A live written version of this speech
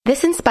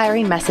This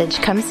inspiring message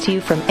comes to you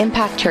from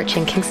Impact Church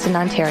in Kingston,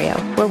 Ontario,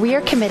 where we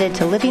are committed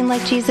to living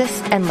like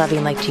Jesus and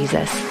loving like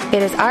Jesus.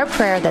 It is our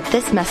prayer that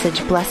this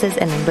message blesses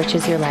and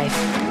enriches your life.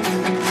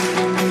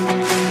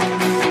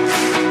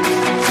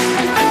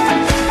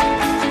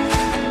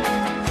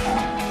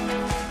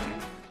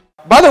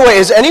 By the way,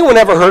 has anyone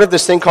ever heard of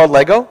this thing called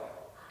Lego?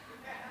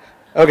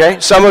 Okay,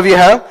 some of you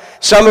have.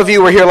 Some of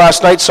you were here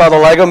last night, saw the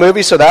Lego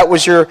movie, so that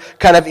was your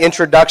kind of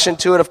introduction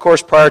to it, of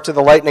course, prior to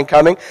the lightning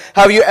coming.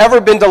 Have you ever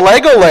been to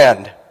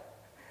Legoland?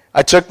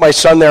 I took my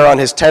son there on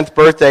his 10th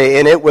birthday,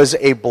 and it was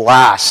a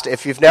blast.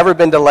 If you've never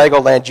been to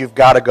Legoland, you've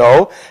got to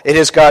go. It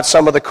has got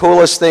some of the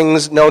coolest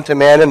things known to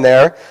man in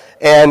there.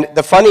 And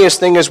the funniest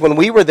thing is, when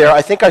we were there,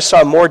 I think I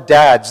saw more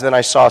dads than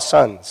I saw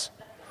sons.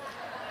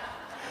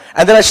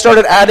 And then I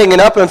started adding it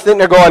up, and I'm sitting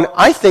there going,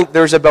 I think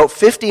there's about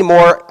 50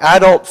 more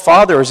adult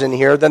fathers in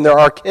here than there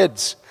are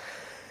kids.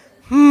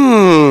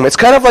 It's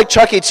kind of like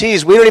Chuck E.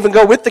 Cheese. We don't even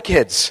go with the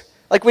kids.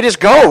 Like, we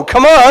just go.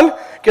 Come on.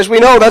 Because we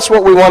know that's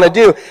what we want to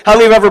do. How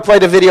many have ever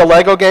played a video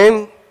Lego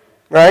game?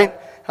 Right?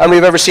 How many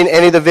have ever seen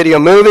any of the video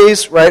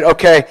movies? Right?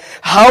 Okay.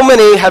 How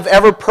many have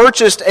ever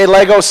purchased a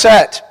Lego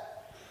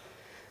set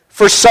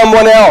for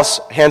someone else?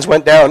 Hands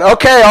went down.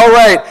 Okay, all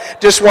right.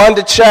 Just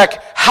wanted to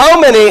check. How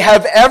many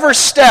have ever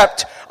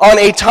stepped on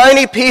a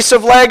tiny piece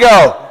of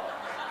Lego?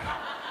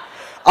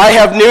 I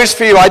have news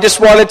for you. I just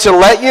wanted to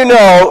let you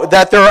know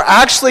that there are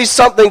actually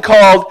something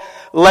called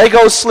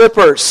Lego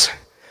slippers.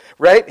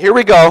 Right? Here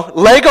we go.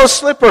 Lego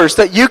slippers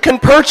that you can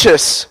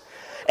purchase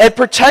and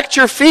protect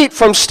your feet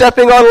from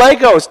stepping on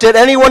Legos. Did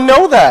anyone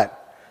know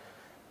that?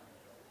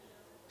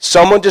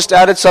 Someone just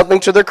added something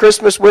to their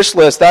Christmas wish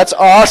list. That's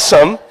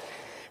awesome.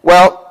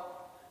 Well,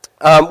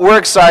 we're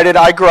excited.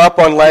 I grew up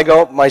on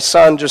Lego. My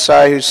son,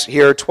 Josiah, who's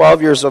here,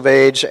 12 years of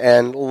age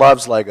and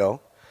loves Lego.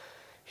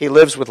 He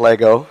lives with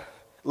Lego,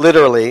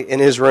 literally, in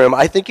his room.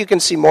 I think you can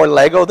see more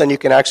Lego than you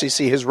can actually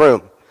see his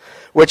room,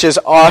 which is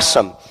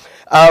awesome.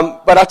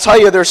 But I'll tell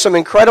you, there's some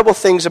incredible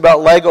things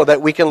about Lego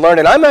that we can learn.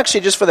 And I'm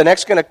actually, just for the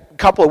next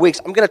couple of weeks,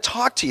 I'm going to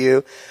talk to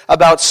you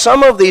about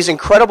some of these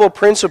incredible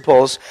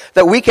principles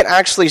that we can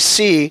actually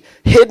see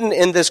hidden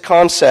in this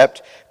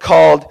concept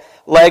called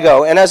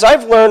Lego. And as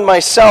I've learned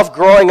myself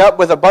growing up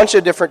with a bunch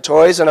of different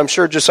toys, and I'm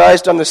sure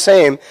Josiah's done the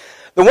same,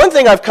 the one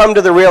thing I've come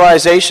to the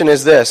realization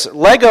is this: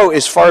 Lego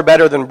is far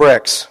better than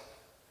bricks.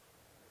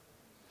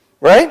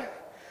 Right?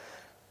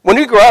 When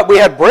we grew up, we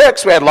had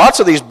bricks. We had lots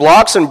of these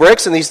blocks and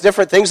bricks and these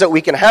different things that we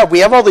can have. We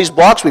have all these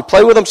blocks. We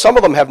play with them. Some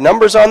of them have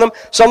numbers on them.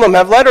 Some of them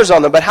have letters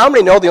on them. But how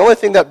many know the only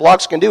thing that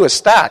blocks can do is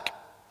stack?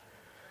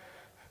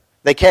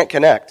 They can't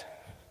connect.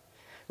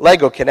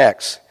 Lego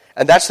connects.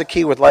 And that's the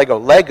key with Lego.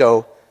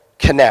 Lego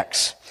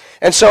connects.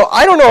 And so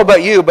I don't know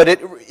about you, but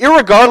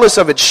irregardless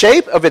of its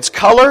shape, of its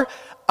color,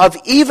 of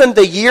even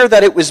the year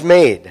that it was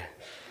made,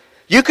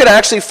 you could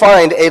actually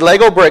find a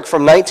Lego brick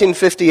from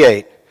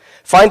 1958.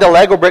 Find a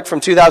Lego brick from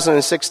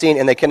 2016,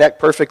 and they connect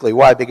perfectly.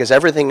 Why? Because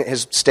everything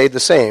has stayed the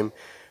same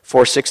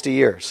for 60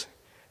 years.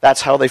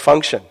 That's how they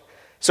function.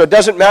 So it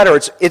doesn't matter.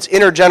 It's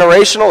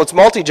intergenerational. It's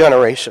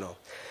multi-generational.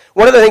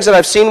 One of the things that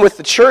I've seen with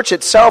the church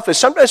itself is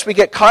sometimes we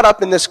get caught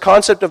up in this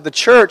concept of the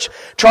church,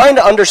 trying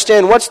to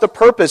understand what's the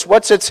purpose,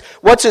 what's its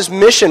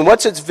mission,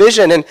 what's its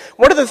vision. And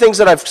one of the things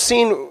that I've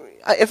seen,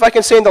 if I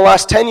can say in the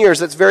last 10 years,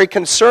 that's very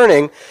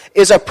concerning,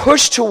 is a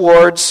push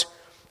towards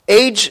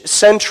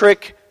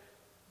age-centric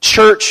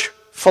church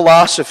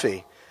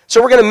philosophy.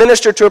 So we're going to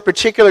minister to a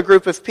particular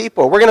group of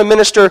people. We're going to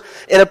minister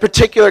in a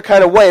particular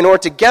kind of way in order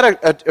to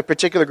get a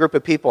particular group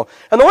of people.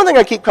 And the one thing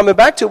I keep coming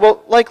back to,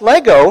 well, like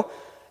Lego,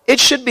 it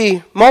should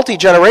be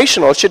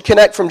multi-generational. It should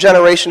connect from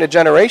generation to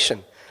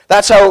generation.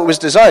 That's how it was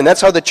designed.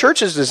 That's how the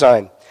church is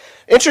designed.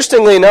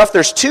 Interestingly enough,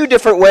 there's two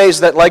different ways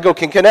that Lego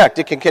can connect.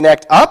 It can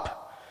connect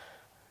up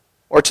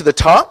or to the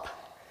top,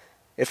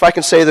 if I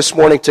can say this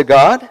morning, to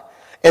God,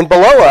 and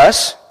below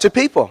us to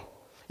people.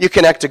 You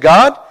connect to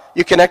God,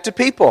 you connect to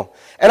people.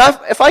 And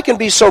if I can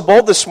be so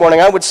bold this morning,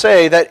 I would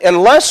say that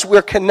unless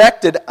we're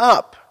connected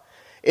up,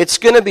 it's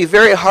going to be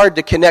very hard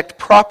to connect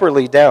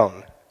properly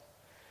down.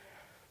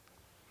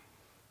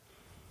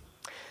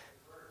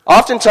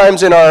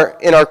 Oftentimes in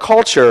our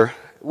culture,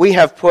 we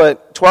have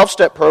put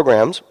 12-step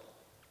programs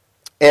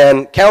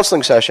and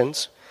counseling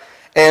sessions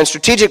and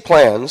strategic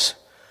plans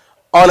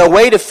on a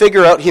way to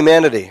figure out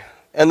humanity.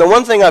 And the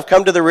one thing I've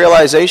come to the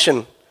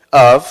realization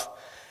of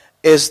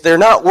is they're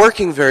not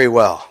working very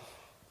well.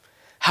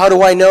 How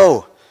do I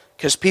know?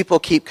 Because people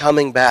keep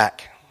coming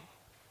back.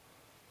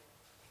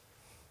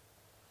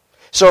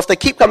 So if they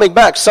keep coming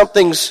back,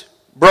 something's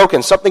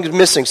broken, something's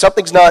missing,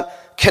 something's not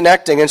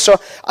connecting. And so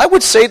I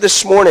would say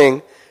this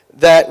morning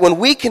that when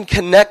we can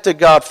connect to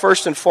God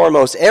first and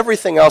foremost,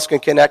 everything else can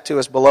connect to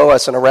us, below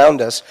us, and around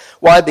us.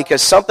 Why?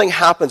 Because something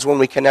happens when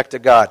we connect to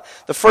God.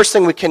 The first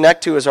thing we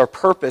connect to is our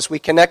purpose. We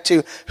connect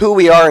to who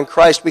we are in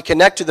Christ. We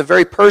connect to the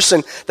very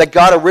person that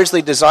God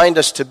originally designed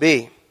us to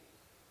be.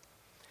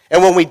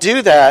 And when we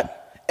do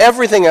that,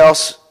 everything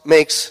else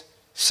makes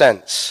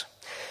sense.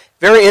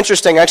 Very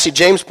interesting. Actually,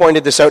 James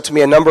pointed this out to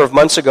me a number of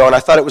months ago, and I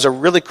thought it was a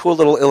really cool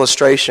little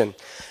illustration.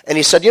 And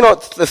he said,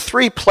 the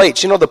 3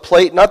 plates, the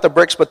plate, not the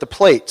bricks, but the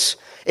plates.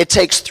 It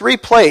takes 3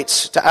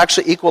 plates to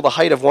actually equal the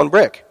height of 1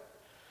 brick.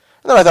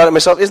 And then I thought to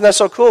myself, isn't that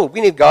so cool?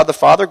 We need God the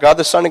Father, God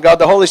the Son, and God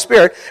the Holy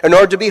Spirit in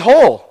order to be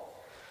whole.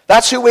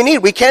 That's who we need.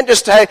 We can't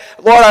just say,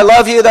 Lord, I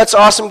love you, that's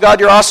awesome, God,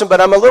 you're awesome,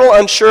 but I'm a little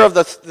unsure of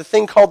the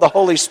thing called the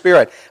Holy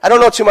Spirit. I don't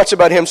know too much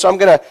about him, so I'm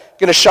going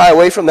to shy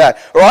away from that.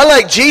 Or I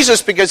like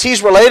Jesus because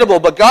he's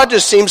relatable, but God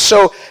just seems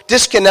so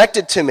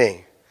disconnected to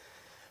me.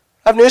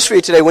 I have news for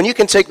you today. When you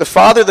can take the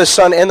Father, the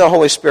Son, and the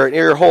Holy Spirit,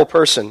 you're your whole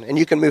person, and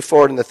you can move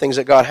forward in the things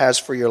that God has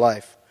for your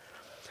life.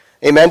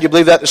 Amen? Do you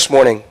believe that this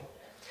morning?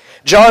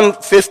 John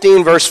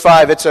 15, verse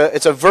 5, it's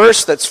a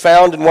verse that's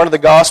found in one of the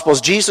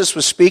Gospels. Jesus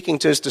was speaking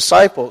to his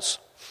disciples,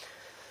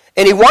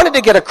 and he wanted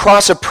to get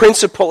across a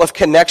principle of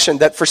connection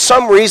that for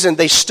some reason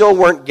they still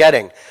weren't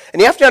getting. And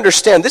you have to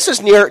understand, this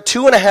is near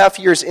 2.5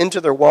 years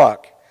into their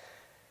walk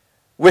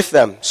with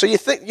them. So you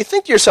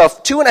think to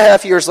yourself,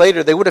 2.5 years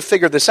later, they would have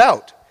figured this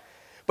out.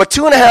 But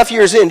 2.5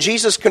 years in,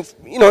 Jesus,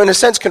 in a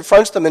sense,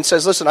 confronts them and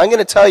says, listen, I'm going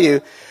to tell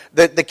you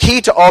that the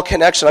key to all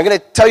connection. I'm going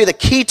to tell you the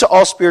key to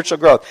all spiritual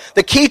growth.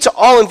 The key to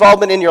all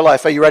involvement in your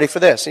life. Are you ready for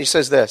this? And he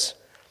says this.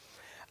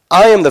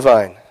 I am the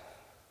vine.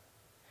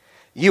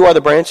 You are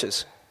the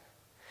branches.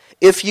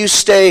 If you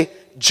stay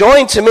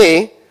joined to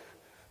me,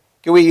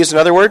 can we use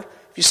another word?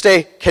 If you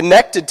stay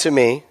connected to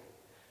me,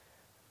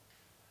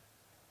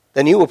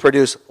 then you will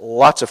produce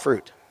lots of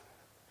fruit.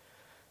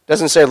 It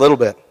doesn't say a little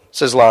bit. It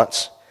says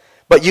lots.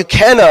 But you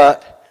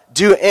cannot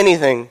do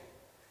anything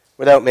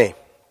without me.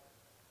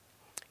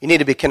 You need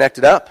to be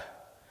connected up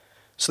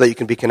so that you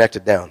can be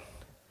connected down.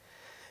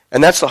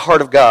 And that's the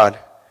heart of God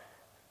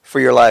for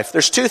your life.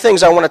 There's 2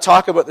 things I want to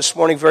talk about this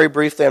morning very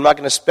briefly. I'm not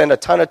going to spend a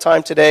ton of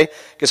time today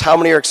because how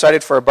many are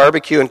excited for a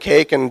barbecue and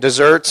cake and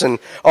desserts and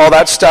all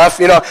that stuff?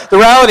 The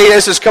reality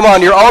is come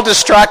on, you're all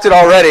distracted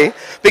already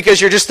because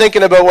you're just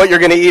thinking about what you're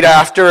going to eat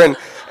after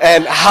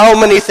and how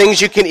many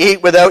things you can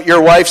eat without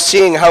your wife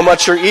seeing how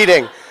much you're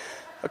eating.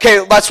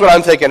 Okay, that's what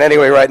I'm thinking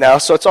anyway right now,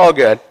 so it's all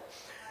good.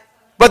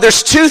 But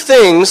there's 2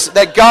 things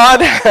that God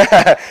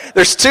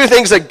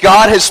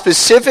has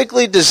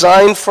specifically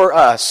designed for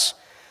us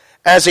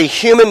as a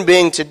human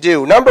being to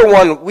do. Number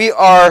 1, we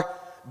are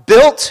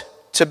built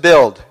to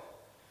build.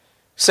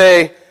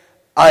 Say,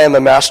 I am a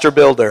master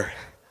builder.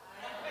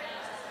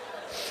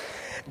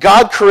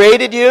 God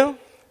created you.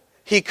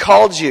 He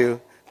called you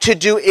to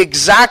do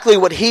exactly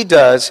what he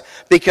does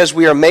because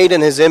we are made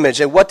in his image.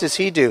 And what does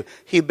he do?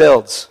 He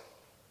builds.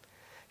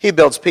 He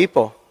builds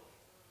people.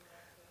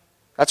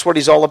 That's what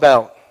he's all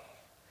about.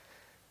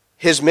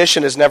 His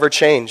mission has never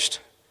changed.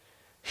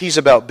 He's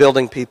about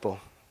building people.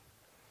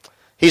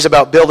 He's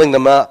about building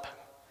them up.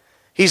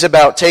 He's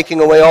about taking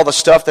away all the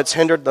stuff that's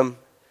hindered them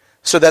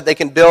so that they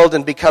can build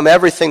and become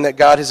everything that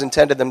God has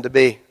intended them to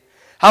be.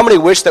 How many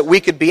wish that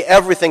we could be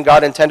everything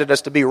God intended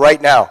us to be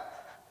right now?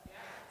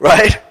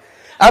 Right?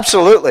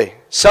 Absolutely.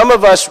 Some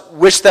of us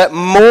wish that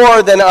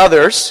more than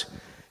others,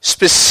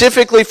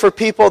 specifically for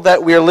people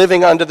that we are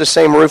living under the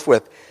same roof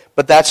with.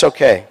 But that's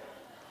okay.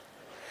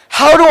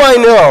 How do I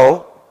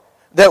know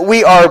that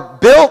we are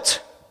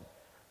built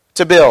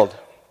to build?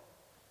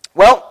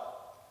 Well,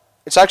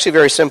 it's actually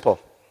very simple.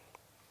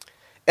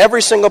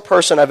 Every single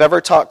person I've ever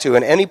talked to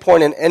at any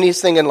point in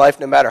anything in life,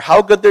 no matter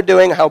how good they're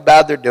doing, how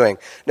bad they're doing,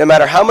 no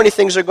matter how many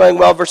things are going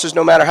well versus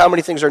no matter how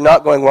many things are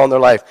not going well in their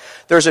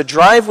life, there's a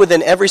drive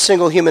within every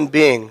single human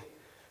being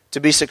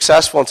to be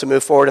successful and to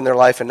move forward in their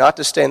life and not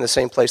to stay in the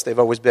same place they've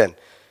always been.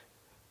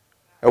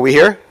 Are we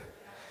here?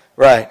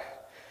 Right.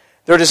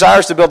 Their desire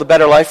is to build a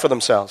better life for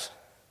themselves,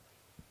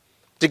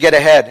 to get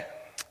ahead,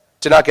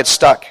 to not get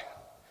stuck.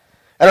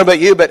 I don't know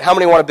about you, but how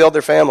many want to build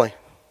their family?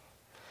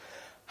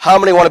 How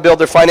many want to build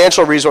their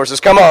financial resources?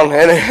 Come on,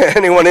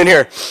 anyone in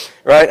here?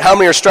 Right? How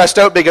many are stressed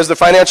out because the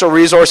financial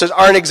resources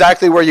aren't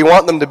exactly where you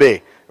want them to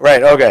be?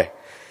 Right, okay.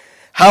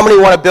 How many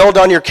want to build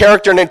on your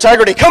character and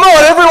integrity? Come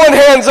on, everyone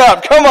hands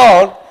up, come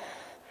on.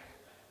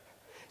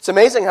 It's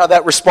amazing how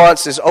that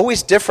response is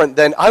always different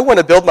than, I want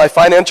to build my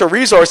financial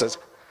resources.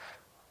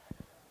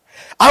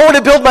 I want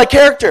to build my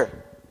character.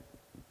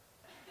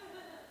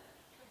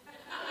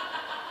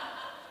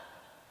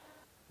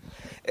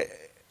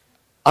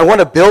 I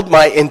want to build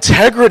my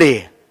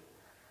integrity.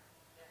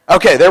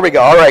 Okay, there we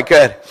go. All right,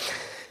 good.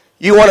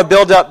 You want to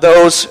build up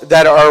those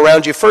that are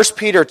around you. 1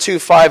 Peter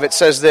 2:5, it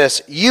says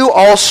this, you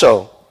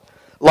also,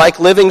 like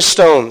living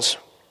stones,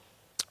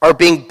 are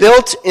being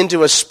built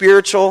into a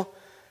spiritual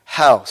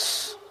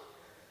house.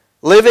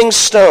 Living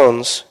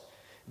stones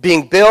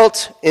being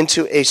built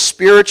into a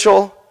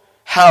spiritual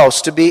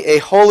house to be a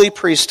holy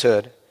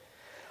priesthood,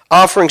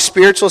 offering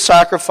spiritual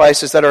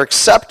sacrifices that are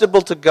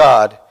acceptable to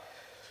God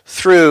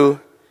through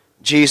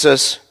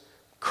Jesus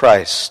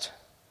Christ.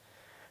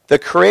 The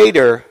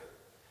Creator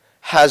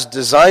has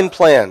design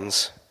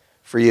plans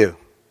for you.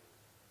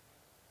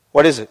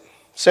 What is it?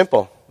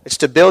 Simple. It's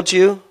to build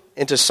you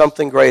into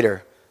something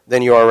greater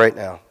than you are right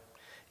now.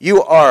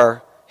 You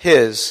are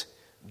his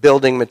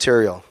building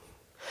material.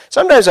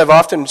 Sometimes I've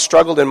often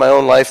struggled in my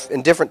own life,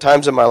 in different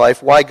times of my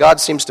life, why God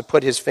seems to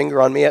put his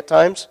finger on me at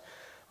times,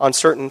 on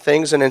certain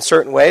things and in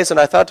certain ways. And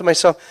I thought to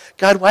myself,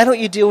 God, why don't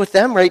you deal with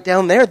them right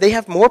down there? They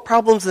have more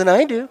problems than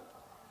I do.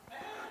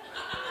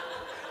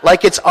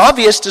 Like it's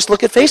obvious, just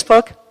look at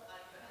Facebook.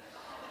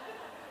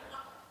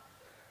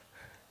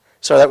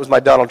 Sorry, that was my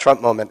Donald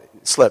Trump moment.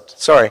 It slipped.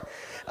 Sorry.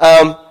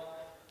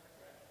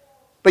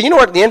 But you know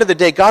what? At the end of the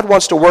day, God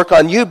wants to work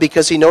on you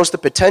because he knows the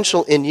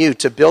potential in you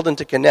to build and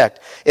to connect.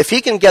 If he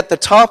can get the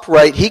top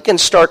right, he can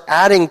start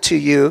adding to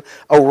you,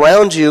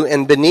 around you,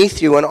 and beneath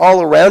you, and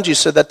all around you,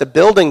 so that the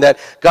building that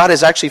God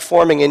is actually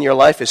forming in your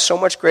life is so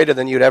much greater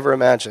than you'd ever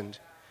imagined.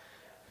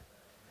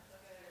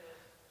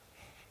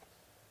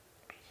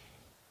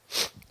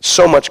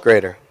 So much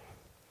greater.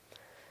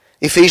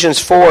 Ephesians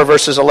 4,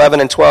 verses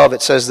 11 and 12,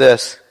 it says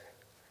this.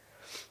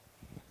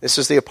 This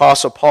is the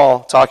Apostle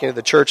Paul talking to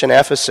the church in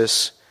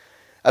Ephesus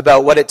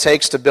about what it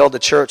takes to build a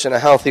church in a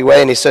healthy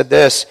way. And he said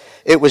this,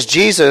 it was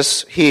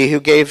Jesus, he who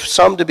gave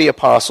some to be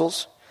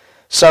apostles,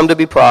 some to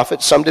be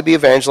prophets, some to be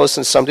evangelists,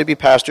 and some to be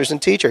pastors and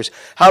teachers.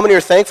 How many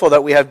are thankful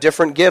that we have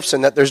different gifts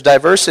and that there's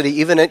diversity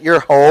even at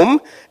your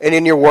home and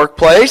in your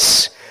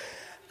workplace,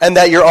 and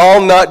that you're all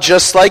not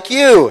just like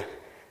you?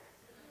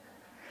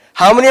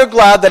 How many are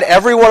glad that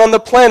everyone on the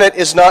planet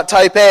is not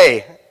type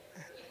A?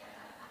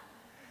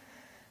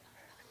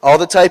 All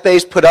the type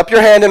A's, put up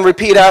your hand and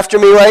repeat after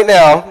me right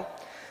now.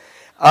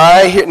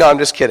 No, I'm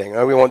just kidding.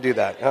 We won't do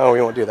that.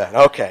 We won't do that.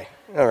 Okay.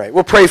 All right.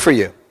 We'll pray for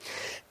you.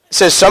 It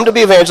says, some to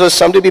be evangelists,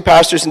 some to be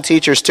pastors and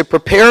teachers, to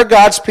prepare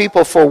God's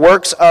people for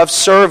works of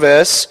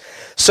service,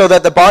 so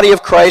that the body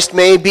of Christ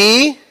may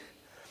be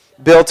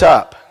built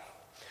up.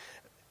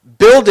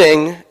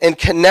 Building and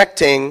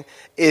connecting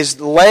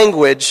is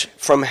language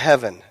from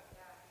heaven.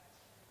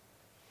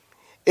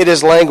 It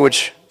is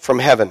language from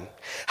heaven.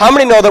 How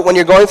many know that when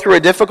you're going through a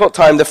difficult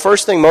time, the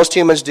first thing most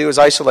humans do is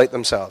isolate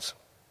themselves?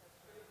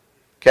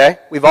 Okay?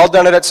 We've all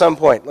done it at some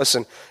point.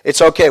 Listen,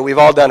 it's okay. We've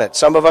all done it.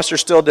 Some of us are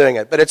still doing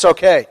it, but it's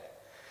okay.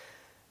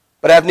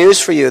 But I have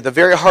news for you. The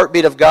very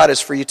heartbeat of God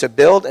is for you to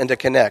build and to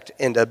connect,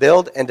 and to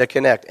build and to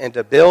connect, and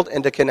to build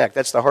and to connect.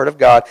 That's the heart of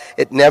God.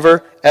 It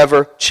never,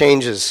 ever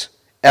changes.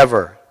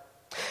 Ever.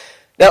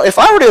 Now, if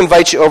I were to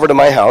invite you over to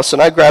my house,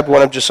 and I grabbed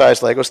one of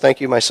Josiah's Legos, thank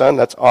you, my son,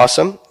 that's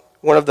awesome.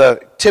 One of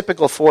the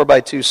typical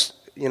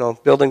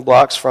 4x2, building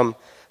blocks from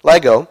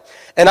Lego.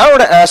 And I were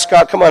to ask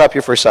Scott, come on up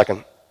here for a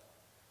second.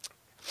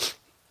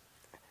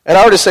 And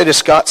I were to say to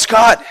Scott,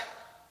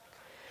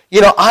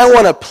 I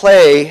want to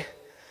play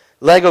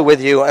Lego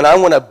with you, and I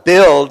want to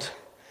build,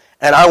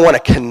 and I want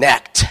to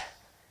connect.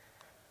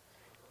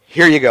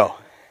 Here you go.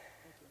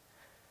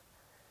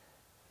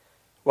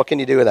 What can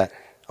you do with that?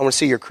 I want to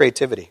see your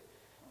creativity.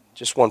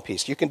 Just one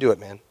piece. You can do it,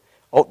 man.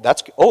 Oh,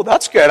 that's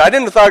good. I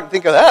didn't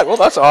think of that. Well,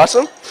 that's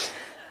awesome.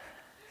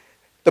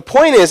 The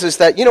point is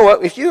that, you know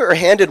what, if you are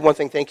handed one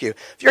thing, thank you.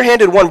 If you're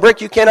handed one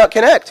brick, you cannot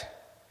connect.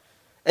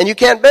 And you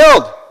can't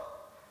build.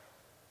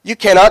 You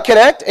cannot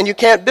connect and you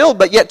can't build,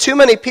 but yet too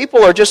many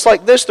people are just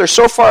like this. They're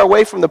so far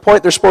away from the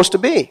point they're supposed to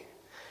be.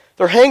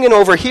 They're hanging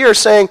over here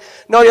saying,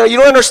 no, you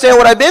don't understand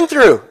what I've been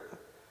through.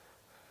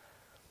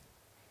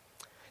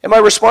 And my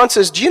response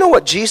is, do you know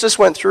what Jesus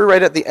went through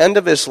right at the end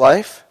of his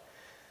life?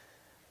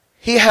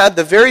 He had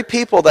the very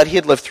people that he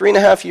had lived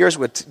 3.5 years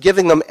with,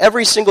 giving them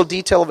every single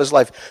detail of his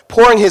life,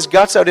 pouring his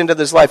guts out into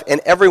this life, and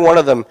every one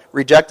of them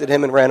rejected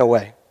him and ran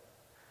away.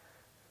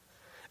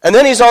 And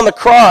then he's on the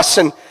cross,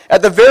 and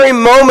at the very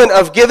moment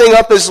of giving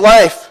up his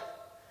life,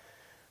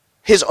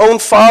 his own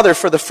father,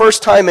 for the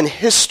first time in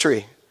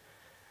history,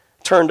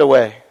 turned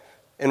away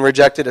and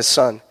rejected his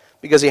son,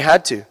 because he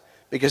had to,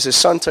 because his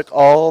son took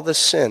all the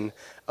sin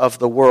of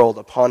the world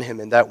upon him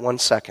in that 1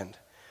 second.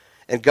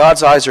 And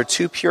God's eyes are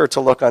too pure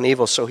to look on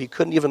evil, so he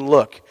couldn't even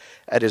look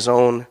at his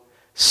own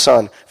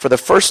son. For the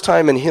first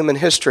time in human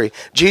history,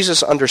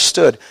 Jesus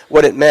understood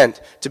what it meant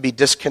to be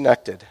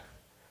disconnected,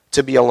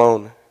 to be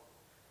alone.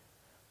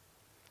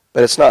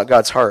 But it's not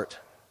God's heart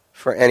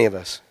for any of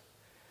us.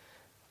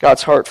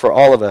 God's heart for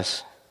all of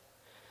us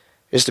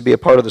is to be a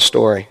part of the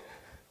story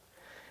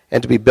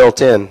and to be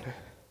built in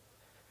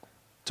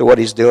to what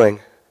he's doing.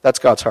 That's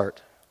God's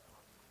heart.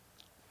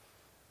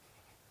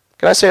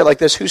 Can I say it like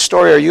this? Whose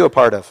story are you a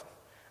part of?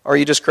 Or are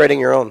you just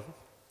creating your own?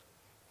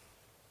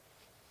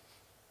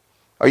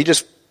 Are you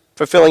just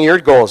fulfilling your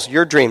goals,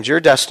 your dreams, your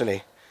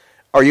destiny?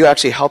 Or are you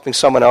actually helping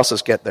someone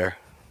else's get there?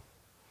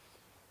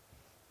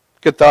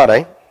 Good thought,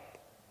 eh?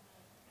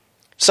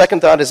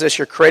 Second thought is this: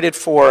 you're created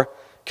for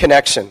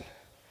connection.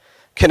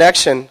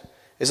 Connection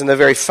is in the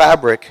very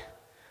fabric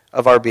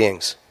of our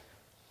beings.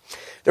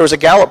 There was a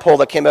Gallup poll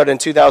that came out in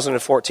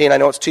 2014. I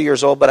know it's 2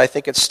 years old, but I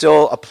think it's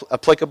still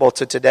applicable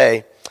to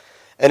today.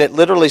 And it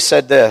literally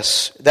said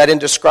this, that in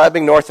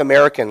describing North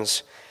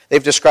Americans,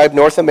 they've described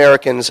North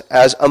Americans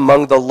as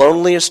among the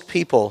loneliest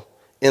people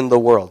in the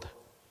world.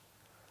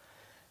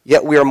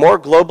 Yet we are more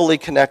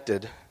globally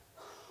connected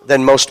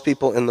than most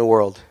people in the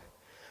world,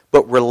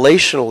 but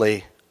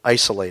relationally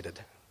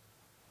isolated.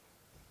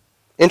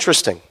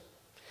 Interesting.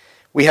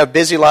 We have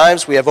busy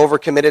lives. We have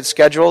overcommitted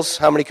schedules.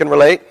 How many can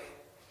relate?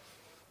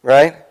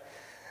 Right?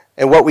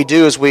 And what we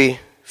do is we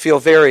feel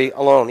very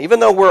alone. Even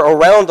though we're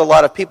around a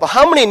lot of people,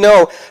 how many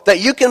know that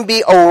you can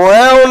be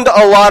around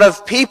a lot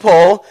of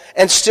people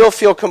and still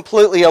feel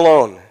completely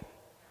alone?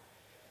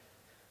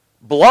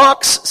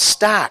 Blocks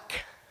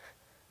stack.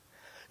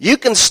 You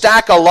can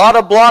stack a lot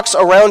of blocks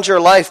around your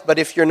life, but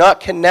if you're not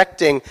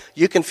connecting,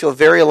 you can feel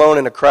very alone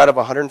in a crowd of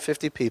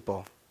 150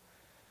 people.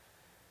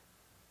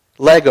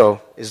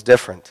 Lego is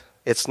different.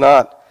 It's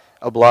not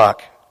a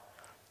block.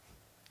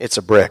 It's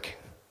a brick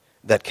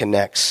that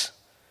connects.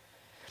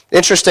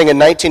 Interesting, in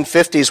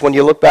 1950s, when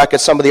you look back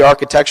at some of the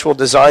architectural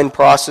design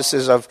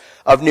processes of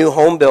new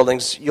home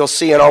buildings, you'll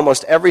see in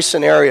almost every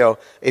scenario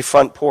a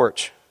front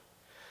porch.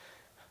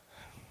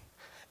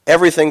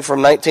 Everything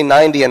from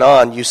 1990 and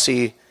on, you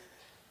see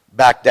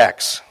back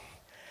decks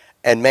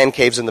and man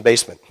caves in the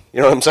basement.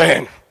 You know what I'm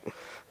saying?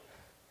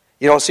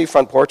 You don't see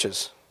front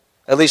porches.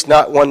 At least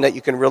not one that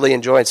you can really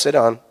enjoy and sit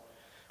on.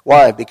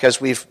 Why? Because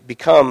we've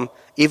become,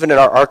 even in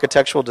our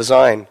architectural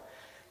design,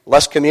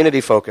 less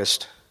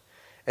community-focused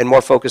and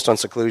more focused on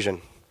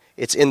seclusion.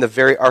 It's in the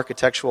very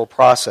architectural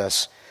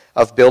process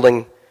of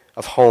building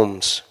of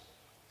homes.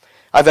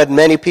 I've had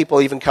many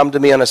people even come to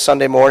me on a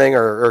Sunday morning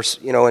or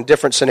in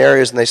different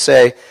scenarios, and they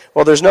say,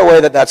 well, there's no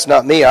way that that's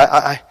not me.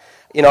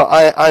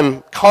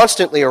 I'm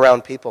constantly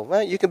around people.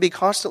 Well, you can be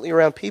constantly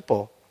around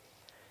people,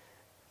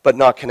 but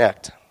not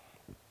connect.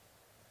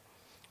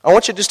 I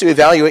want you just to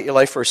evaluate your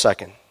life for a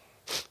second.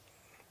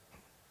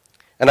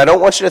 And I don't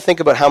want you to think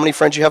about how many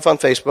friends you have on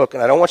Facebook,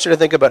 and I don't want you to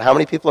think about how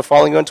many people are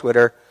following you on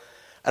Twitter,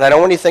 and I don't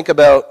want you to think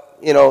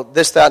about,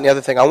 this, that, and the other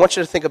thing. I want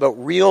you to think about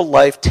real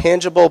life,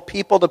 tangible,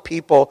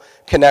 people-to-people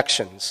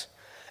connections.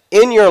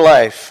 In your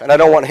life, and I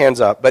don't want hands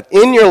up, but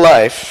in your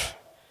life,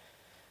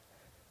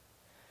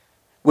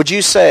 would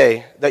you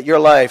say that your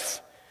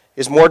life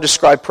is more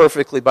described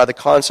perfectly by the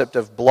concept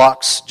of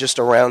blocks just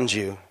around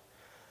you?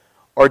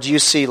 Or do you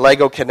see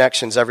Lego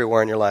connections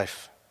everywhere in your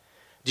life?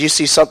 Do you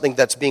see something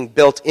that's being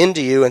built into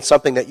you and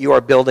something that you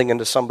are building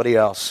into somebody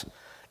else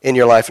in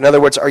your life? In other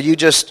words, are you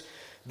just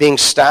being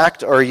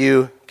stacked or are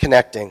you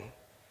connecting?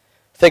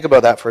 Think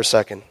about that for a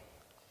second.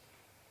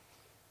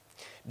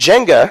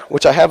 Jenga,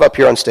 which I have up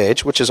here on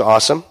stage, which is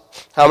awesome.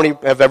 How many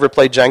have ever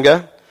played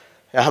Jenga?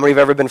 How many have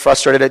ever been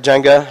frustrated at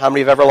Jenga? How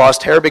many have ever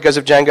lost hair because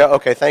of Jenga?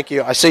 Okay, thank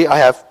you. I see, I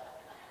have.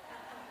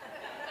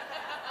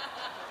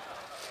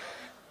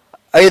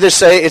 I either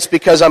say it's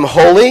because I'm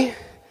holy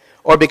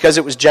or because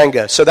it was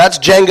Jenga. So that's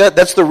Jenga.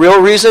 That's the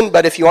real reason.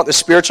 But if you want the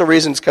spiritual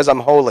reason, it's because I'm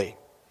holy.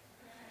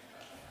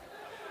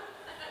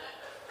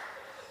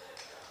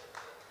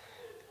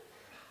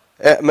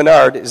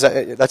 Menard,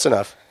 that's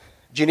enough.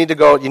 Do you need to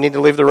go? You need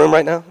to leave the room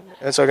right now?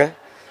 That's okay?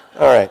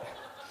 All right.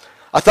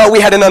 I thought we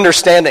had an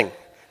understanding.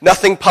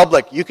 Nothing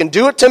public. You can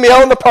do it to me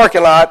out in the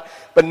parking lot,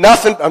 but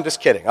nothing. I'm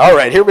just kidding. All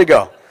right, here we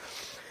go.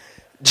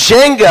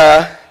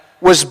 Jenga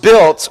was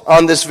built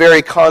on this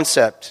very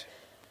concept.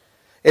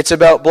 It's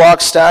about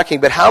block stacking,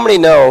 but how many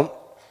know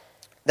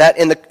that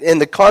in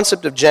the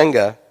concept of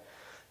Jenga,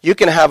 you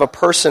can have a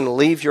person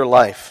leave your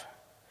life?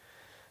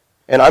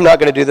 And I'm not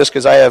going to do this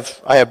because I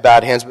have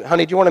bad hands, but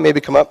honey, do you want to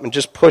maybe come up and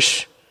just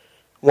push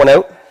one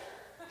out?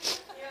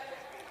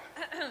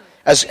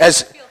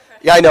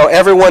 Yeah, I know,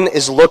 everyone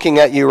is looking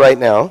at you right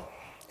now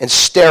and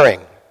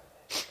staring.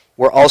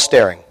 We're all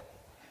staring.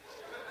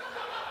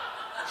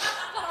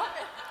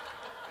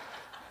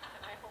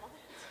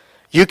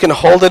 You can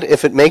hold it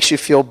if it makes you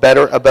feel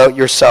better about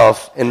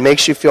yourself and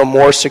makes you feel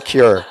more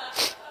secure.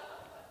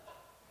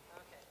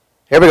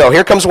 Here we go.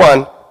 Here comes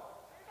one.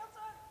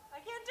 I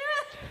can't do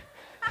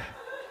it.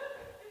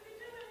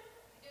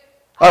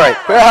 All right.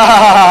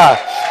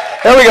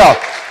 Here we go.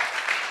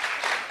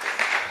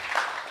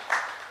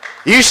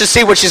 You should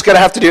see what she's going to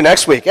have to do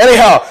next week.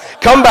 Anyhow,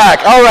 come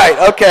back. All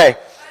right. Okay.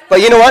 But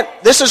you know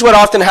what? This is what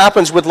often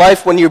happens with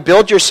life when you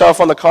build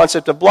yourself on the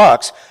concept of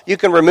blocks. You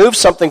can remove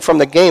something from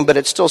the game, but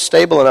it's still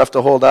stable enough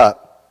to hold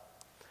up.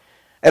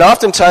 And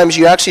oftentimes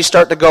you actually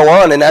start to go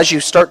on, and as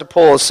you start to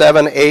pull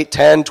 7, 8,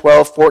 10,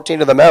 12,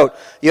 14 of them out,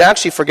 you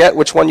actually forget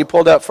which one you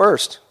pulled out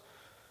first.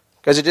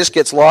 Because it just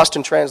gets lost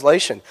in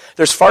translation.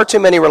 There's far too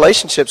many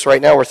relationships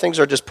right now where things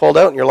are just pulled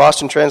out and you're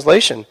lost in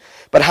translation.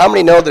 But how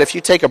many know that if you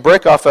take a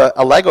brick off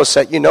a Lego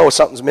set, you know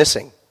something's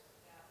missing?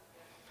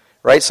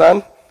 Right,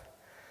 son?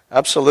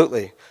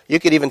 Absolutely.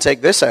 You could even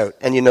take this out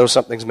and you know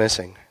something's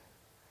missing.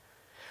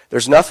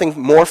 There's nothing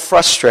more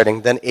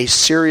frustrating than a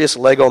serious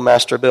Lego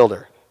master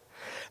builder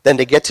than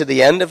to get to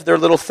the end of their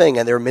little thing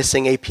and they're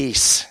missing a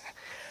piece.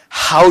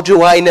 How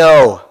do I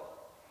know?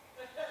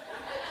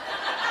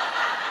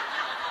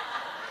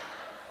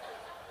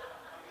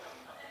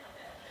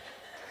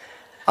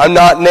 I'm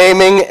not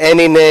naming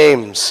any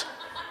names.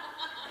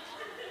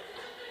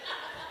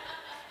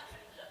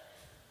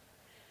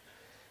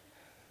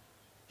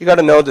 You got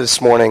to know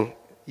this morning,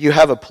 you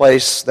have a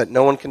place that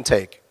no one can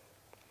take.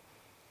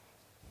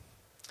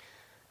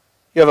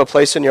 You have a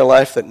place in your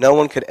life that no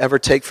one could ever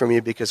take from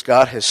you because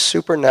God has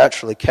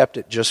supernaturally kept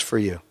it just for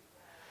you.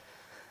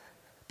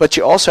 But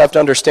you also have to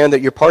understand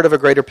that you're part of a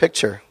greater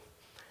picture.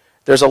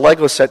 There's a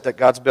Lego set that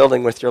God's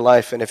building with your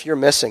life, and if you're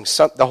missing,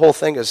 the whole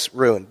thing is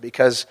ruined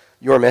because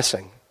you're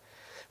missing.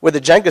 With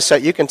a Jenga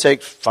set, you can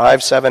take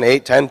 5, 7,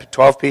 8, 10,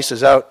 12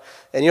 pieces out,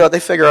 and they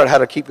figure out how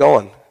to keep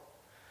going.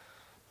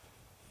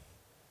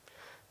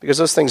 Because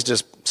those things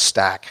just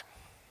stack.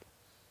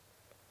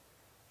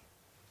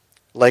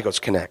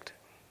 Legos connect.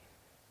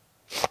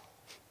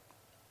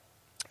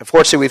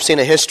 Unfortunately, we've seen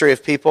a history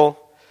of people.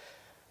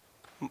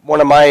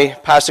 One of my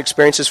past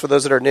experiences, for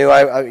those that are new,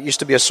 I used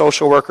to be a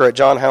social worker at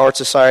John Howard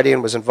Society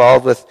and was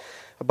involved with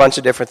a bunch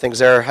of different things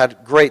there,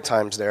 had great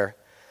times there.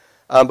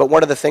 But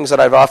one of the things that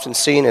I've often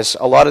seen is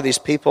a lot of these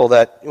people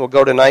that will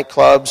go to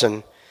nightclubs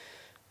and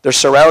they're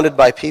surrounded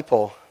by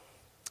people,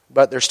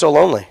 but they're still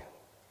lonely.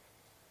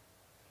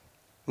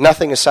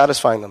 Nothing is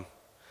satisfying them.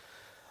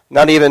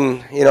 Not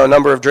even, a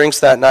number of drinks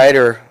that night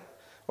or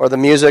the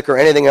music or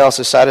anything else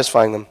is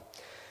satisfying them.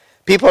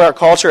 People in our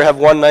culture have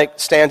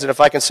one-night stands, and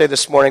if I can say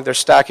this morning, they're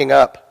stacking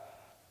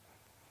up.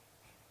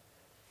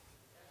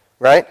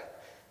 Right?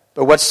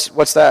 But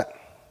what's that?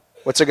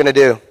 What's it going to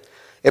do?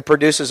 It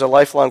produces a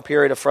lifelong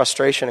period of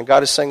frustration, and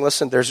God is saying,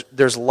 listen,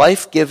 there's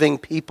life-giving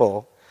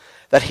people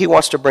that He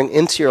wants to bring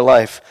into your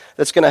life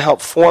that's going to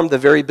help form the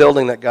very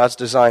building that God's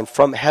designed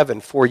from heaven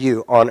for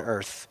you on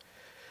earth.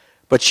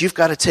 But you've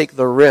got to take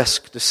the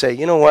risk to say,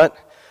 you know what?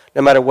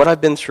 No matter what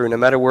I've been through, no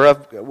matter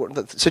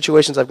the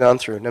situations I've gone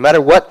through, no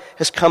matter what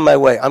has come my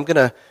way, I'm going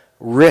to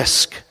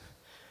risk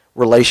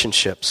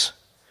relationships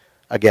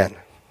again.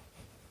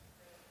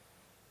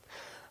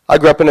 I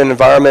grew up in an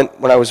environment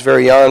when I was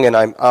very young, and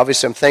I'm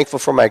thankful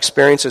for my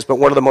experiences, but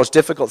one of the most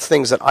difficult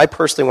things that I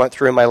personally went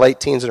through in my late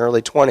teens and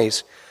early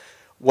 20s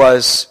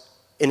was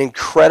an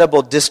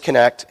incredible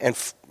disconnect and,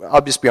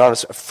 I'll just be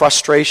honest, a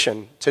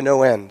frustration to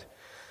no end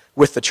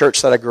with the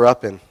church that I grew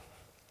up in.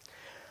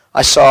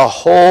 I saw a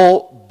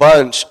whole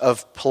bunch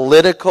of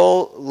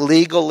political,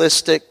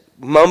 legalistic,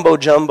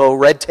 mumbo-jumbo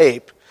red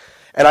tape,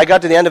 and I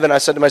got to the end of it and I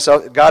said to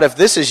myself, God, if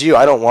this is you,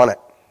 I don't want it.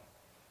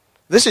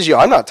 This is you.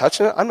 I'm not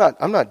touching it. I'm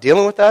not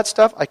dealing with that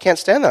stuff. I can't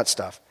stand that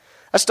stuff.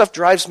 That stuff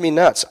drives me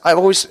nuts. I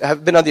always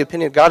have been of the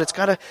opinion of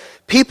God,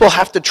 people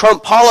have to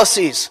trump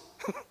policies.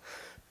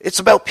 It's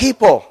about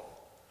people.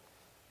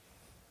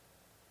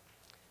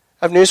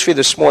 I have news for you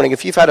this morning.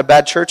 If you've had a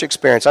bad church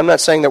experience, I'm not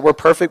saying that we're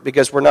perfect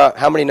because we're not.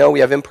 How many know we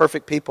have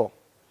imperfect people?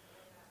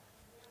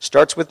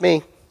 Starts with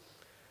me.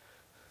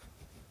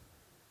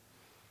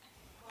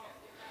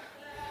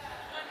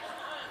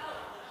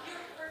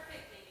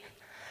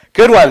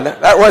 Good one.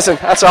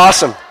 That's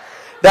awesome.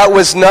 That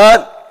was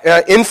not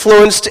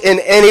influenced in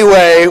any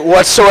way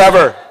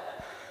whatsoever.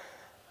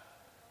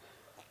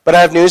 But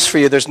I have news for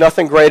you. There's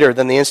nothing greater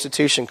than the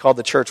institution called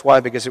the church. Why?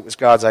 Because it was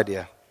God's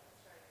idea.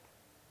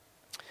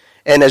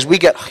 And as we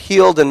get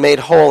healed and made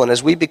whole, and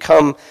as we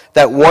become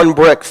that one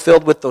brick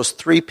filled with those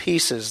three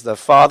pieces, the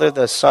Father,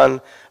 the Son,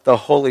 the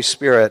Holy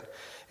Spirit,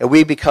 and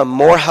we become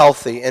more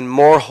healthy and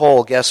more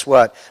whole, guess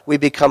what? We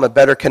become a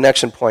better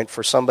connection point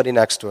for somebody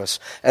next to us,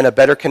 and a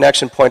better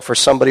connection point for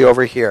somebody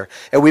over here.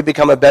 And we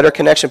become a better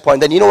connection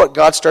point. Then you know what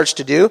God starts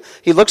to do?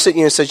 He looks at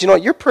you and says, you know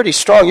what, you're pretty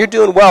strong, you're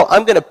doing well.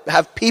 I'm going to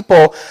have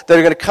people that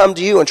are going to come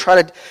to you and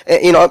try to,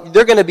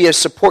 they're going to be a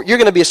support, you're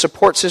going to be a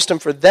support system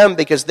for them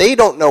because they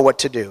don't know what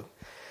to do.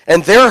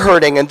 And they're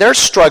hurting, and they're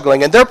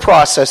struggling, and they're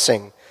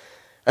processing,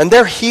 and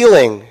they're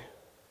healing.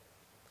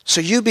 So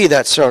you be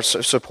that source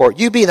of support.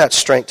 You be that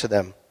strength to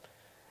them.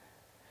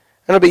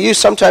 And it'll be you.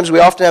 Sometimes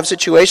we often have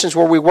situations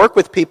where we work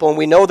with people, and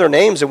we know their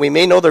names, and we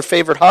may know their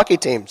favorite hockey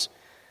teams.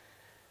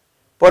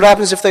 But what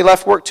happens if they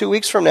left work 2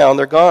 weeks from now, and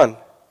they're gone?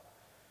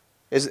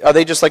 Are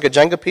they just like a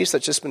Jenga piece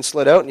that's just been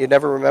slid out, and you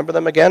never remember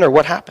them again? Or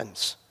what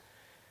happens?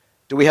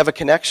 Do we have a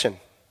connection?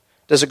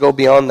 Does it go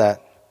beyond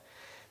that?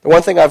 The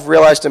one thing I've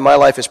realized in my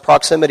life is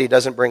proximity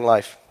doesn't bring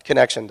life.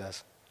 Connection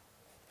does.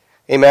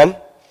 Amen?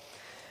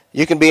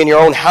 You can be in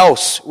your own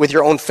house with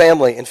your own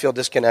family and feel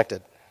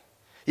disconnected.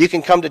 You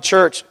can come to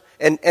church,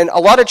 and a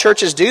lot of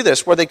churches do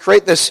this, where they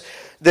create this,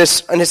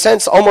 in a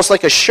sense, almost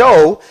like a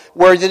show,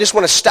 where they just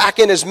want to stack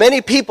in as many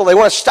people, they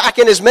want to stack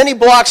in as many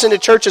blocks into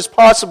church as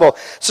possible.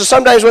 So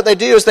sometimes what they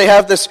do is they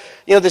have this,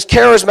 this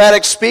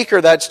charismatic speaker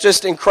that's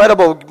just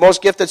incredible,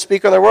 most gifted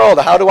speaker in the world.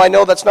 How do I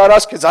know that's not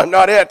us? Because I'm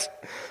not it.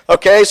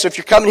 Okay, so if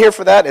you're coming here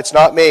for that, it's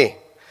not me.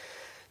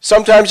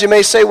 Sometimes you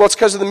may say, well, it's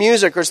because of the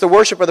music, or it's the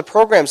worship, or the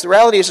programs. The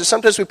reality is that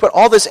sometimes we put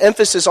all this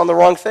emphasis on the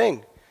wrong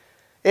thing.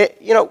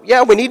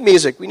 We need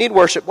music, we need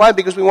worship. Why?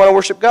 Because we want to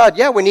worship God.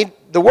 Yeah, we need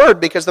the Word,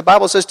 because the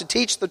Bible says to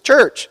teach the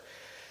church.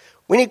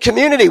 We need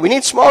community, we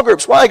need small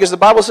groups. Why? Because the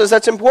Bible says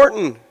that's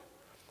important.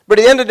 But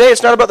at the end of the day,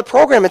 it's not about the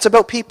program, it's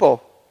about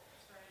people.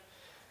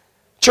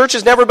 Church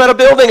is never about a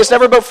building, it's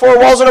never about four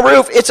walls and a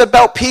roof, it's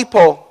about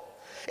people.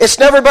 It's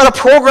never about a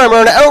program or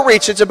an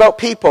outreach, it's about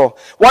people.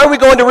 Why are we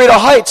going to Rita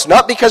Heights?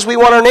 Not because we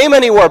want our name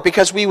anywhere,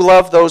 because we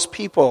love those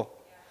people.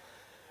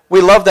 We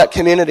love that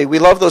community. We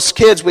love those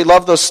kids. We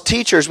love those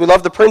teachers. We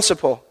love the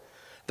principal.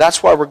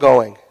 That's why we're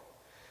going.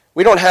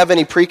 We don't have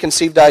any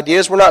preconceived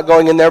ideas. We're not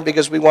going in there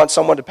because we want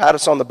someone to pat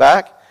us on the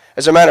back.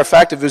 As a matter of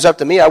fact, if it was up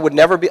to me, I would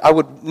never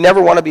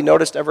want to be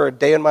noticed ever a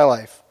day in my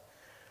life.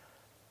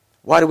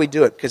 Why do we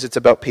do it? Because it's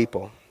about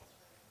people.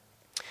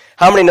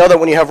 How many know that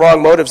when you have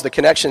wrong motives, the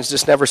connections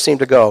just never seem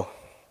to go?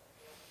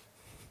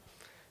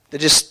 They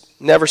just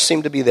never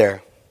seem to be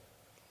there.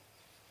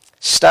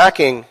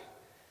 Stacking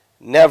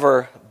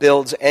never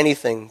builds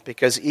anything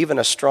because even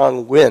a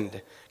strong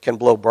wind can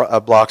blow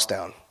blocks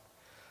down.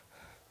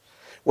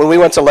 When we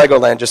went to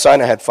Legoland, Josiah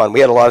and I had fun. We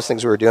had a lot of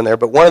things we were doing there,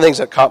 but one of the things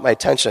that caught my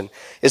attention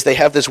is they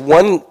have this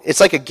one, it's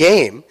like a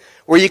game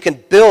where you can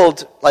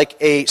build like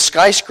a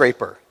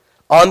skyscraper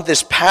on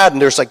this pad,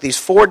 and there's like these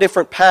 4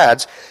 different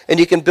pads, and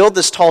you can build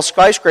this tall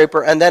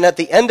skyscraper, and then at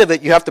the end of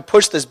it, you have to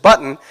push this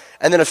button,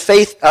 and then a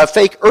fake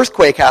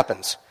earthquake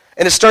happens.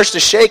 And it starts to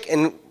shake,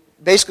 and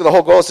basically the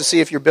whole goal is to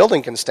see if your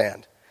building can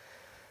stand.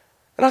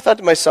 And I thought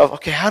to myself,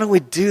 okay, how do we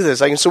do this?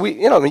 So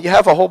you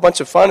have a whole bunch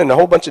of fun and a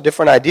whole bunch of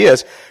different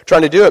ideas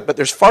trying to do it, but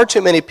there's far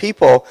too many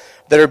people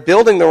that are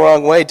building the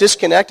wrong way,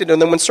 disconnected, and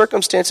then when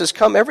circumstances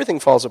come, everything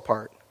falls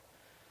apart.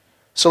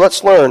 So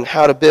let's learn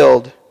how to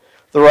build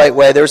the right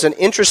way. There's an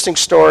interesting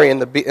story in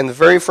the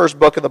very first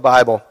book of the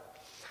Bible.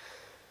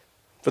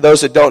 For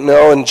those that don't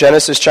know, in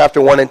Genesis chapter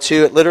 1 and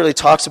 2, it literally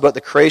talks about the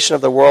creation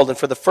of the world. And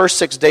for the first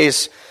 6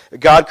 days,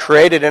 God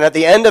created. And at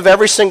the end of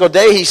every single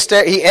day,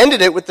 he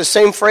ended it with the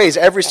same phrase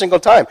every single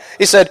time.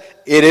 He said,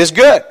 "It is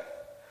good."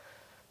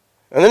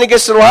 And then he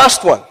gets to the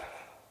last one.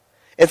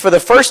 And for the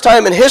first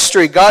time in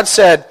history, God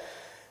said,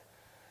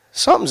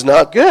 "Something's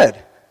not good."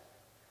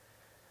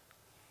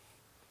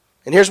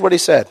 And here's what he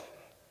said.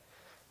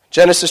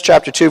 Genesis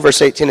chapter 2,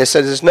 verse 18, it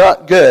says, "It is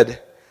not good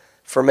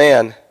for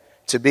man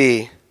to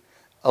be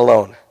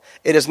alone."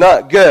 It is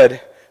not good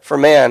for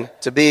man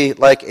to be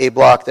like a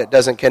block that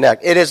doesn't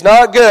connect. It is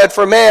not good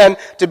for man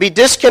to be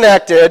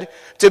disconnected,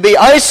 to be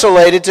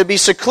isolated, to be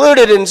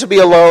secluded, and to be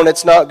alone.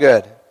 It's not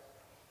good.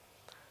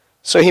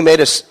 So he made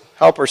us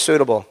helper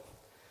suitable.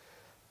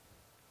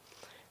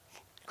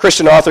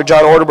 Christian author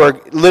John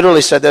Orderberg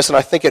literally said this, and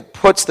I think it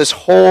puts this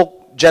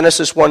whole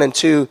Genesis 1 and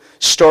 2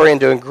 story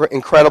into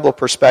incredible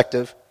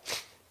perspective.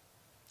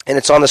 And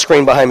it's on the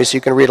screen behind me so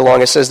you can read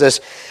along. It says this: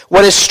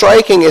 "What is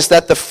striking is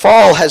that the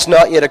fall has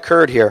not yet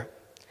occurred here.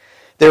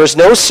 There is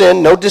no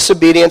sin, no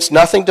disobedience,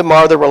 nothing to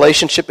mar the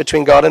relationship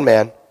between God and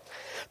man.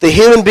 The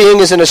human being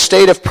is in a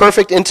state of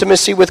perfect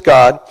intimacy with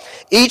God.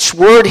 Each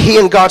word he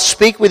and God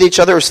speak with each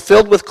other is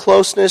filled with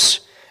closeness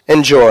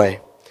and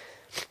joy.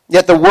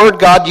 Yet the word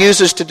God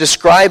uses to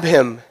describe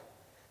him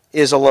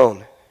is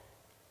alone.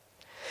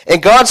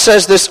 And God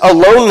says this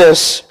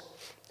aloneness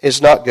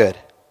is not good.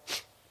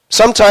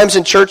 Sometimes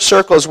in church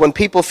circles, when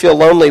people feel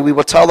lonely, we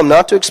will tell them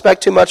not to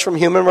expect too much from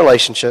human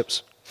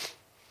relationships,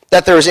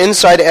 that there is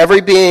inside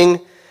every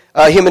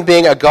human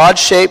being a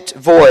God-shaped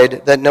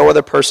void that no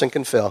other person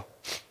can fill.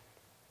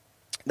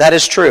 That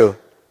is true.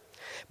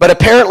 But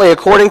apparently,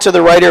 according to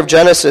the writer of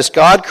Genesis,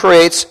 God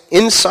creates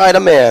inside a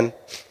man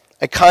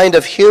a kind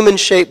of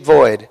human-shaped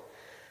void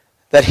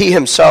that he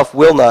himself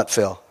will not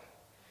fill.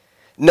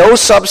 No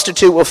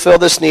substitute will fill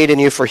this need in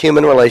you for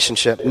human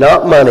relationship.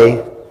 Not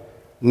money,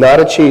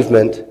 not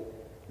achievement,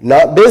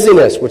 not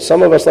busyness, which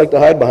some of us like to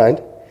hide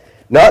behind,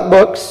 not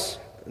books,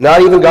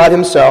 not even God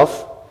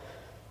himself,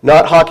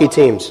 not hockey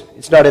teams.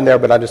 It's not in there,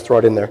 but I just throw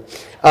it in there.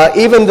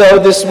 Even though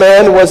this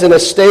man was in a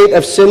state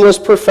of sinless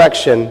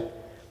perfection,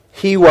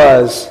 he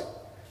was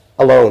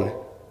alone,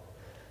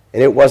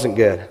 and it wasn't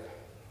good.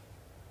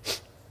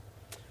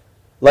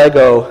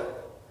 Lego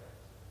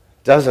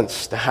doesn't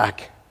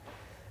stack.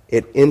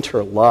 It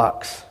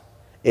interlocks.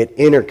 It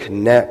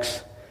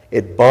interconnects.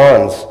 It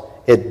bonds.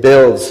 It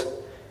builds.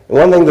 And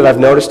one thing that I've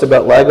noticed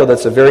about Lego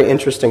that's a very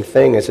interesting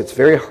thing is it's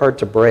very hard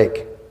to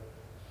break.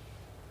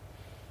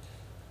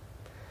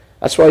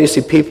 That's why you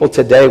see people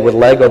today with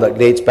Lego that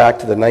dates back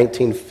to the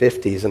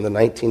 1950s and the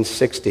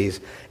 1960s,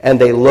 and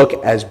they look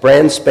as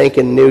brand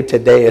spanking new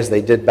today as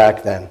they did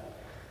back then.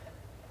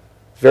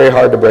 Very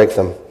hard to break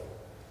them.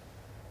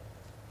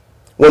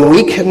 When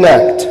we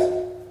connect,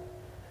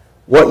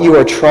 what you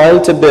are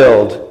trying to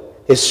build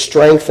is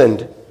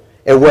strengthened,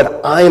 and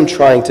what I am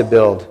trying to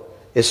build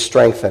is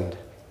strengthened.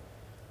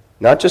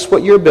 Not just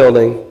what you're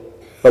building,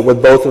 but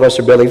what both of us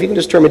are building. If you can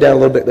just turn me down a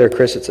little bit there,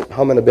 Chris, it's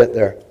humming a bit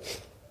there.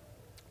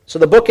 So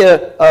the book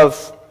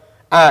of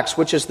Acts,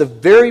 which is the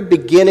very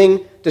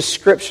beginning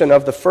description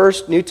of the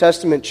first New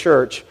Testament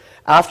church,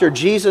 after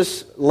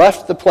Jesus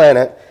left the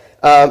planet,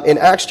 in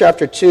Acts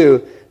chapter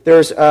 2,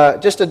 there's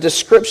just a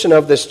description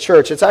of this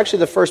church. It's actually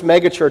the first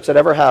mega church that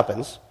ever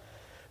happens.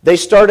 They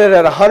started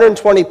at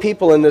 120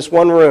 people in this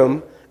one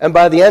room, and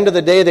by the end of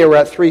the day, they were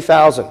at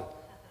 3,000.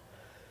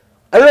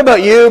 I don't know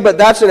about you, but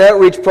that's an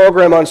outreach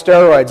program on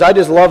steroids. I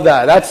just love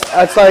that.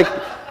 That's like,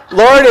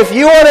 Lord, if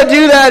you want to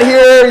do that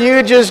here,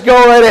 you just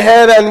go right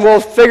ahead and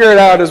we'll figure it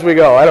out as we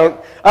go. I don't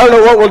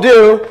know what we'll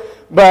do,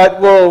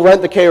 but we'll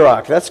rent the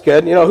K-Rock. That's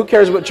good. You know, who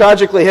cares about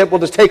Tragically Hip? We'll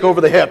just take over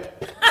the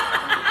hip.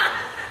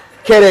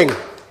 Kidding.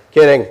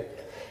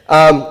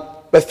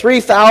 But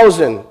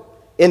 3,000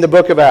 in the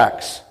book of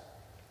Acts.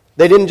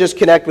 They didn't just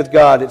connect with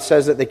God. It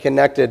says that they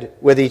connected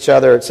with each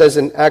other. It says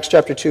in Acts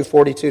chapter 2,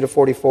 42 to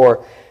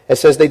 44, it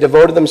says they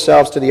devoted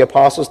themselves to the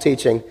apostles'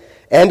 teaching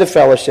and to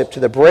fellowship, to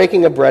the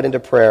breaking of bread and to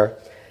prayer.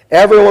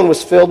 Everyone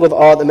was filled with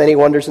awe at the many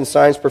wonders and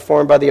signs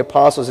performed by the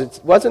apostles.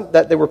 It wasn't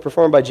that they were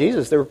performed by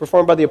Jesus. They were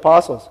performed by the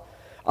apostles.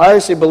 I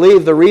honestly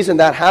believe the reason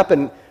that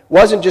happened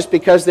wasn't just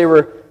because they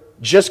were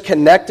just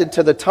connected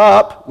to the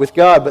top with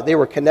God, but they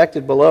were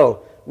connected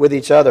below with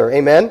each other.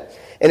 Amen?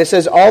 And it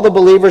says all the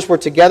believers were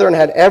together and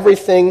had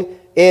everything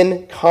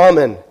in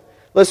common.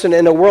 Listen,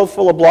 in a world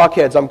full of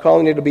blockheads, I'm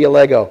calling you to be a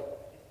Lego.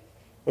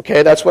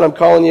 Okay, that's what I'm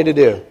calling you to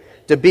do.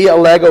 To be a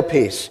Lego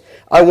piece.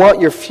 I want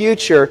your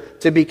future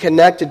to be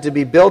connected, to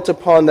be built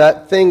upon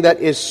that thing that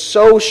is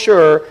so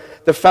sure,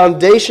 the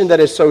foundation that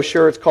is so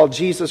sure. It's called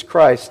Jesus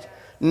Christ.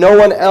 No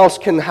one else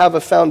can have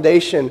a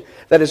foundation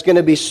that is going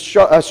to be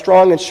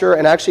strong and sure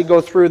and actually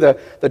go through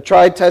the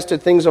tried,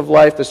 tested things of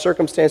life, the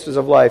circumstances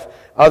of life,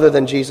 other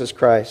than Jesus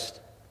Christ.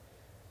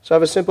 So I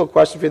have a simple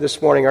question for you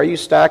this morning. Are you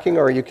stacking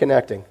or are you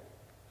connecting?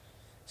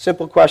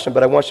 Simple question,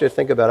 but I want you to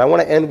think about it. I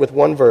want to end with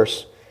one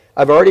verse.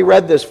 I've already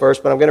read this verse,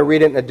 but I'm going to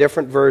read it in a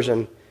different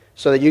version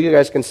so that you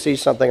guys can see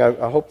something.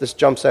 I hope this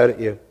jumps out at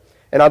you.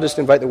 And I'll just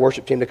invite the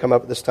worship team to come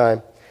up at this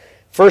time.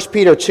 1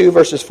 Peter 2,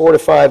 verses 4 to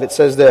 5, it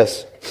says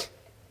this.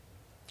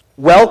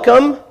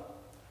 Welcome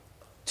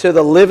to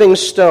the living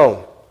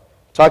stone.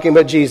 Talking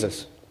about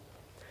Jesus.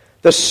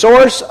 The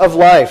source of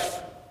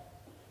life.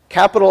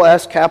 Capital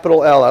S,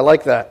 capital L. I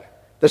like that.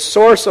 The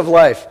source of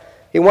life.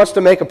 He wants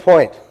to make a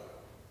point.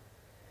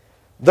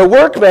 The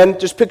workmen,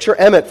 just picture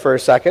Emmett for a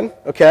second,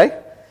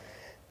 okay?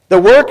 The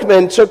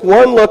workmen took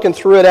one look and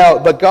threw it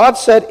out, but God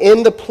set it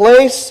in the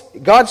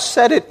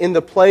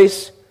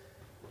place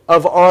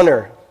of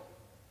honor.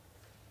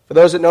 For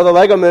those that know the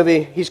Lego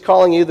movie, he's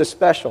calling you the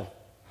special.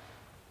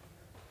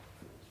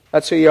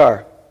 That's who you are.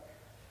 You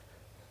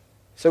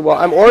say, well,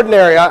 I'm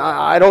ordinary.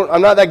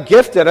 I'm not that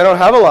gifted. I don't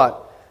have a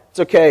lot. It's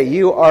okay.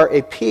 You are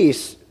a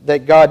piece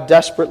that God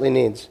desperately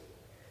needs.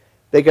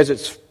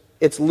 Because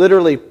it's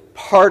literally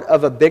part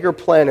of a bigger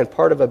plan and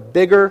part of a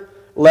bigger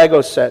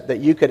Lego set that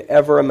you could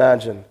ever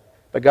imagine.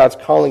 But God's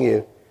calling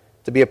you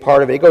to be a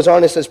part of it. He goes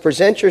on and says,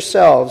 present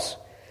yourselves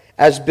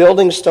as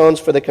building stones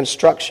for the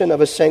construction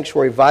of a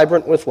sanctuary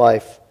vibrant with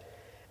life,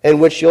 in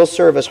which you'll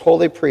serve as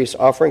holy priests,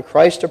 offering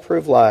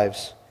Christ-approved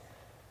lives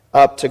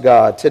up to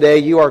God. Today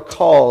you are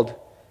called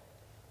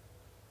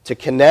to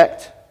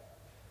connect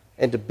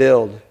and to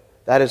build.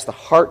 That is the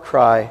heart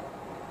cry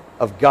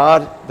of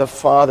God the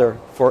Father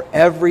for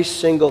every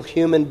single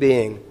human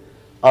being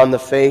on the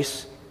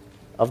face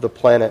of the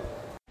planet.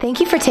 Thank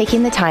you for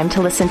taking the time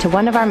to listen to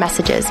one of our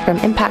messages from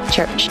Impact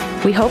Church.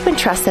 We hope and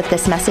trust that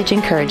this message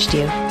encouraged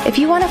you. If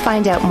you want to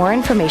find out more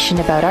information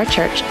about our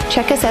church,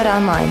 check us out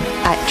online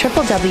at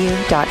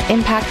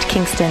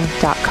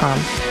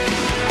www.impactkingston.com.